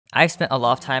I've spent a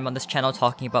lot of time on this channel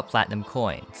talking about platinum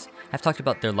coins. I've talked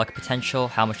about their luck potential,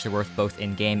 how much they're worth both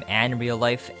in-game and in real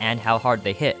life, and how hard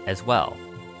they hit as well.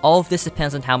 All of this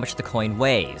depends on how much the coin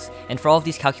weighs, and for all of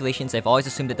these calculations I've always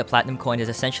assumed that the platinum coin is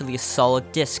essentially a solid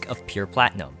disc of pure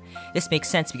platinum. This makes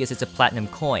sense because it's a platinum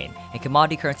coin, and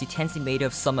commodity currency tends to be made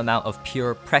of some amount of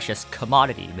pure, precious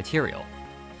commodity material.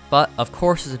 But, of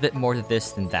course, there's a bit more to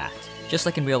this than that. Just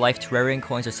like in real life, Terrarian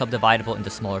coins are subdividable into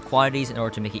smaller quantities in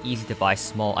order to make it easy to buy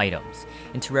small items.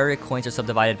 In Terraria, coins are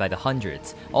subdivided by the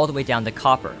hundreds, all the way down to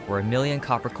copper, where 1,000,000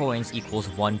 copper coins equals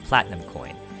 1 platinum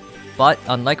coin. But,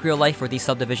 unlike real life where these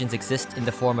subdivisions exist in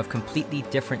the form of completely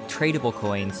different tradable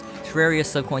coins, Terraria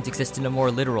subcoins exist in a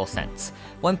more literal sense.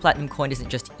 1 platinum coin isn't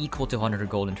just equal to 100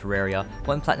 gold in Terraria,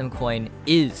 1 platinum coin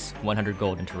is 100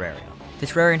 gold in Terraria. The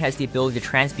Terrarian has the ability to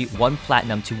transmute 1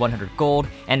 platinum to 100 gold,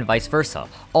 and vice versa,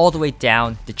 all the way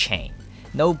down the chain.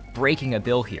 No breaking a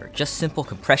bill here, just simple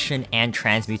compression and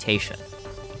transmutation.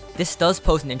 This does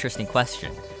pose an interesting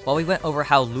question. While we went over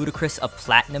how ludicrous a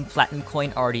platinum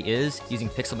coin already is, using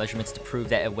pixel measurements to prove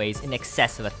that it weighs in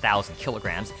excess of 1,000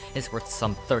 kilograms and is worth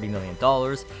some $30 million,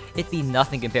 it'd be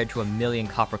nothing compared to a 1,000,000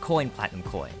 copper coin platinum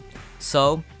coin.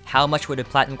 So, how much would a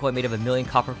platinum coin made of 1,000,000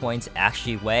 copper coins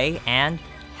actually weigh, and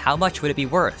how much would it be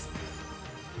worth?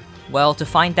 Well, to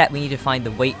find that we need to find the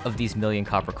weight of these 1,000,000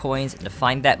 copper coins, and to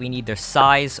find that we need their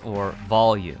size or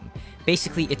volume.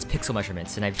 Basically, it's pixel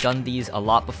measurements, and I've done these a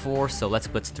lot before, so let's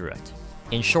blitz through it.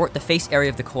 In short, the face area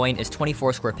of the coin is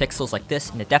 24 square pixels like this,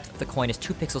 and the depth of the coin is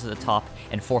 2 pixels at the top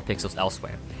and 4 pixels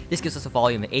elsewhere. This gives us a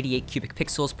volume of 88 cubic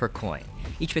pixels per coin.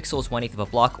 Each pixel is 1/8 of a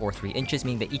block, or 3 inches,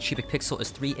 meaning that each cubic pixel is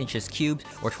 3 inches cubed,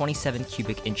 or 27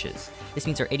 cubic inches. This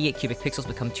means our 88 cubic pixels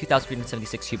become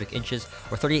 2,376 cubic inches,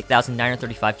 or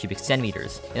 38,935 cubic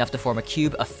centimeters, enough to form a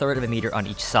cube a third of a meter on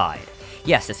each side.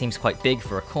 Yes, that seems quite big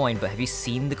for a coin, but have you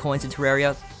seen the coins in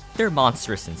Terraria? They're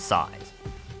monstrous in size.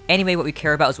 Anyway, what we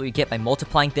care about is what we get by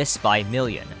multiplying this by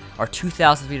million. Our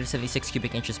 2,376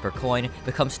 cubic inches per coin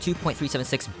becomes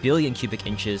 2.376 billion cubic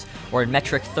inches, or in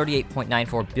metric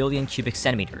 38.94 billion cubic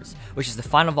centimeters, which is the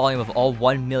final volume of all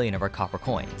 1,000,000 of our copper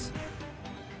coins.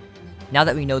 Now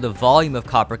that we know the volume of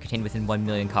copper contained within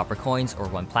 1,000,000 copper coins, or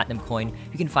 1 platinum coin,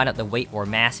 we can find out the weight or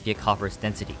mass via copper's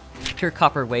density. Pure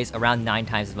copper weighs around 9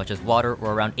 times as much as water,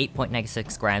 or around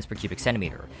 8.96 grams per cubic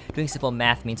centimeter. Doing simple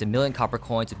math means 1,000,000 copper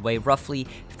coins would weigh roughly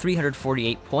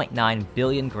 348.9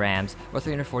 billion grams, or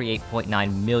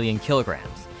 348.9 million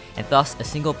kilograms. And thus, a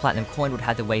single platinum coin would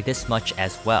have to weigh this much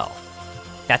as well.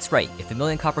 That's right, if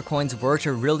 1,000,000 copper coins were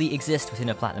to really exist within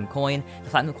a platinum coin, the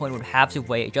platinum coin would have to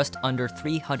weigh just under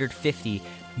 350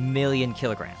 million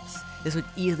kilograms. This would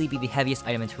easily be the heaviest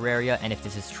item in Terraria, and if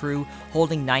this is true,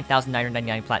 holding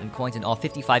 9,999 platinum coins in all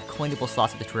 55 coinable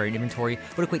slots of the Terrarian inventory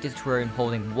would equate to the Terrarian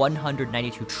holding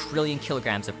 192 trillion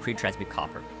kilograms of pre-transmute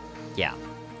copper. Yeah.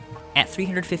 At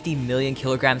 350 million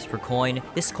kilograms per coin,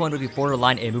 this coin would be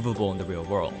borderline immovable in the real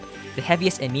world. The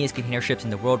heaviest and meanest container ships in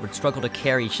the world would struggle to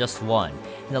carry just one,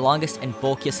 and the longest and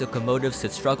bulkiest locomotives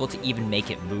would struggle to even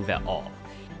make it move at all.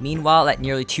 Meanwhile, at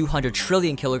nearly 200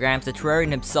 trillion kilograms, the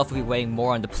Terrarian himself would be weighing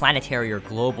more on the planetary or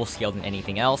global scale than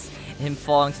anything else, and him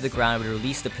falling to the ground would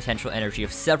release the potential energy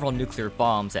of several nuclear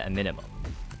bombs at a minimum.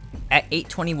 At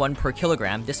 821 per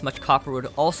kilogram, this much copper would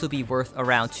also be worth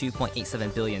around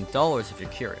 $2.87 billion if you're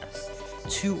curious.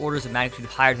 2 orders of magnitude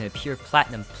higher than a pure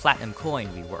platinum coin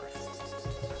would be worth.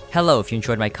 Hello, if you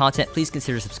enjoyed my content, please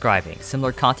consider subscribing.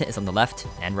 Similar content is on the left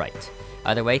and right.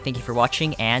 Either way, thank you for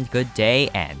watching, and good day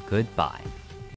and goodbye.